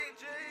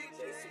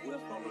Yeah,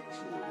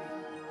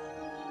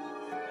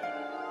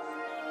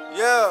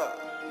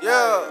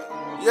 yeah,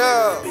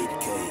 yeah.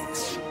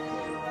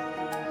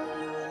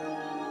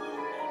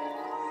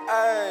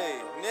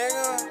 Hey,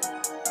 nigga.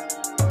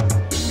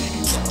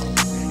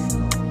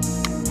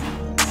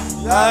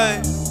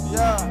 Hey,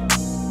 yeah.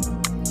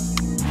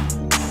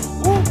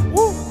 Woo,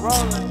 woo,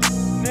 rollin',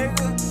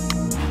 nigga.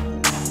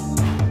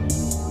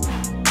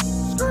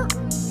 Skirt.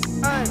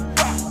 Hey.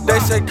 They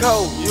say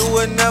Cole, you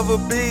would never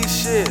be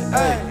shit.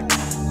 Hey.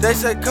 They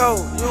say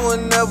Cole, you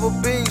would never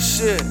be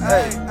shit.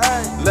 Hey,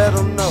 let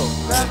them know.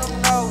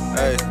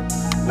 Hey,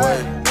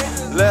 wait.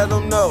 Let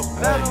them know.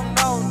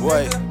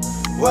 Wait.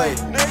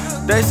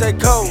 They say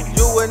Cole,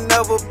 you would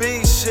never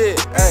be shit.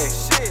 Hey,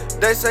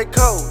 they say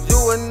Cole,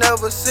 you would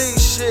never see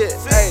shit.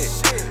 Hey,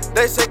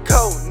 they say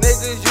Cole,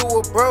 nigga, you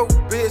a broke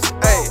bitch.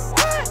 Hey,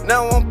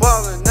 now I'm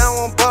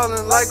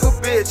ballin' like a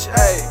bitch.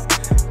 Hey,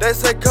 they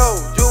say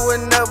Cole, you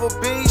would never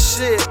be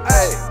shit.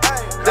 Hey,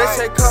 they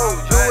say Cole,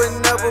 you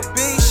would never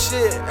be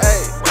shit.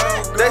 Hey,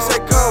 they say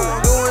Cole,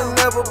 you would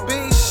never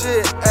be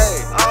shit.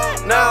 Hey,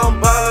 now I'm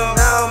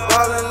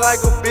ballin'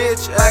 like a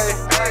bitch. Hey,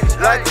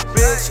 like a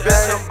bitch.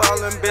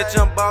 Bitch,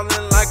 I'm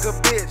ballin' like a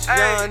bitch.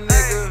 Young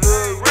nigga,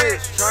 hood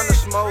rich, tryna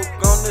smoke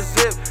on the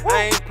zip.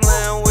 I ain't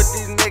playin' with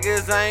these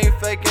niggas, I ain't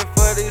faking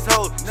for these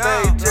hoes.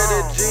 Stay to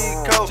the G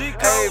code.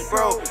 Hey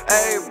bro,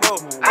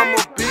 I'm a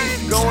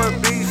beast, goin'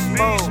 beast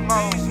mode.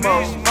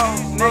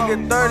 Nigga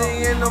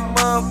 30 in the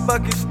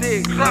motherfucking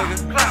stick, nigga.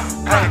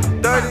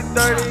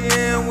 30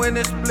 in when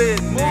it split,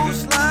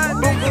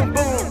 nigga. Boom, boom,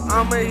 boom,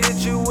 I'ma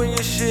hit you with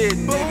your shit,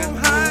 nigga.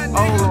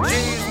 Oh,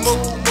 G's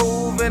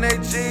move, and they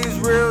G's,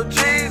 real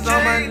G's.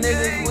 All my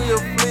niggas, we'll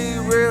flee,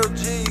 real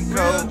G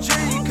code.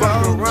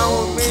 Fuck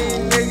around with me,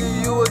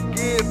 nigga, you will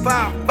get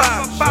pop.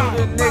 Shoot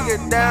a nigga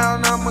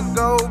down, I'ma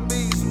go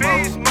beast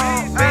mode.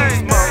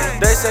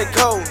 They say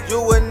Cole,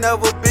 you would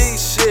never be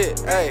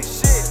shit. Ay.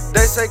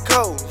 They say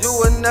Cole, you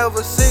would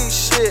never see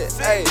shit.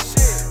 Ay.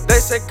 They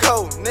say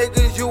Cole,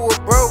 nigga, you a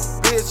broke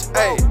bitch.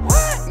 Ay.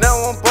 Now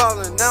I'm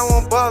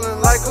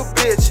ballin' like a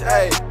bitch.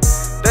 Ay.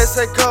 They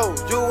say Cole,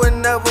 you would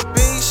never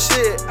be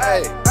shit.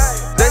 Ay.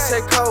 They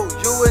say Cole,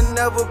 you would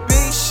never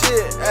be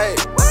shit. Ay.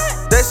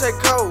 They say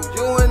Cole,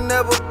 you would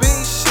never be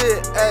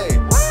shit. Ay.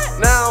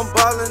 Now I'm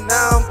ballin'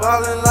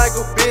 like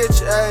a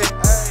bitch. Ay.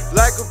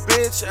 Like a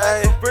bitch.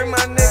 Ay. Bring my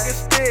nigga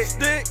stick.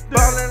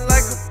 Ballin'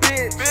 like a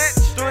bitch.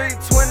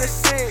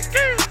 326.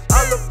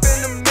 All up in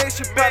the mix,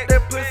 you pop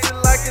that pussy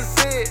like a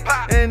zit.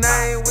 And I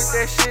ain't with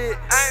that shit.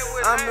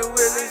 I'm the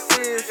realest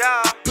sis.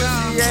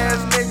 Pussy ass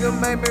nigga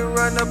make me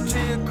run up to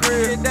your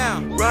crib.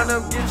 Run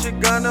up, get your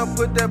gun up,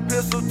 put that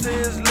pistol to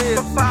his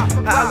lips.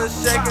 Holla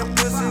shaking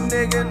pussy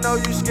nigga, know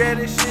you scared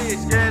as shit.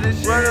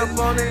 Run up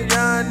on a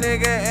young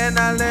nigga and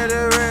I let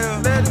it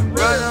rip.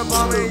 Run up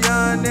on me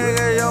young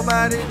nigga, your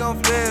body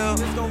gon' feel.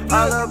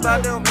 All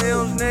about them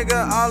M's,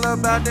 nigga, all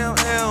about them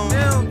M's.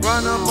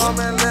 Run up on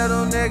me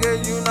little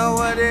nigga, you know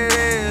what it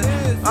is.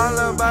 All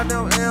about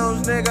them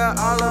M's, nigga,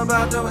 all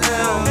about them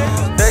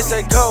M's. They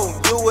say Cole,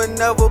 you would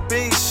never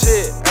be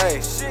shit.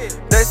 Ay.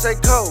 They say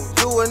Cole,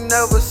 you would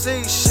never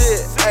see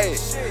shit. Ay.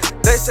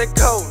 They say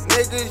Cole,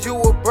 nigga, you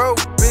a broke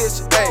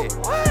bitch. Ay.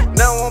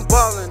 Now I'm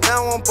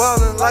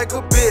ballin' like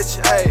a bitch.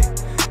 Ay.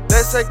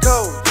 They say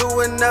Cole, you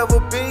would never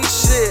be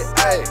shit.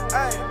 Ay.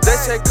 They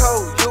say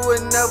Cole, you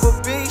would never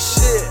be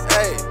shit.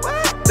 Ay.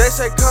 They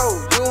say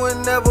Cole, you would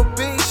never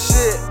be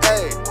shit.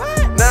 Ay.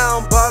 Now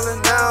I'm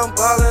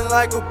ballin'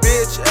 like a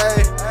bitch.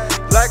 Ay.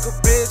 Like a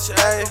bitch.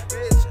 Ay.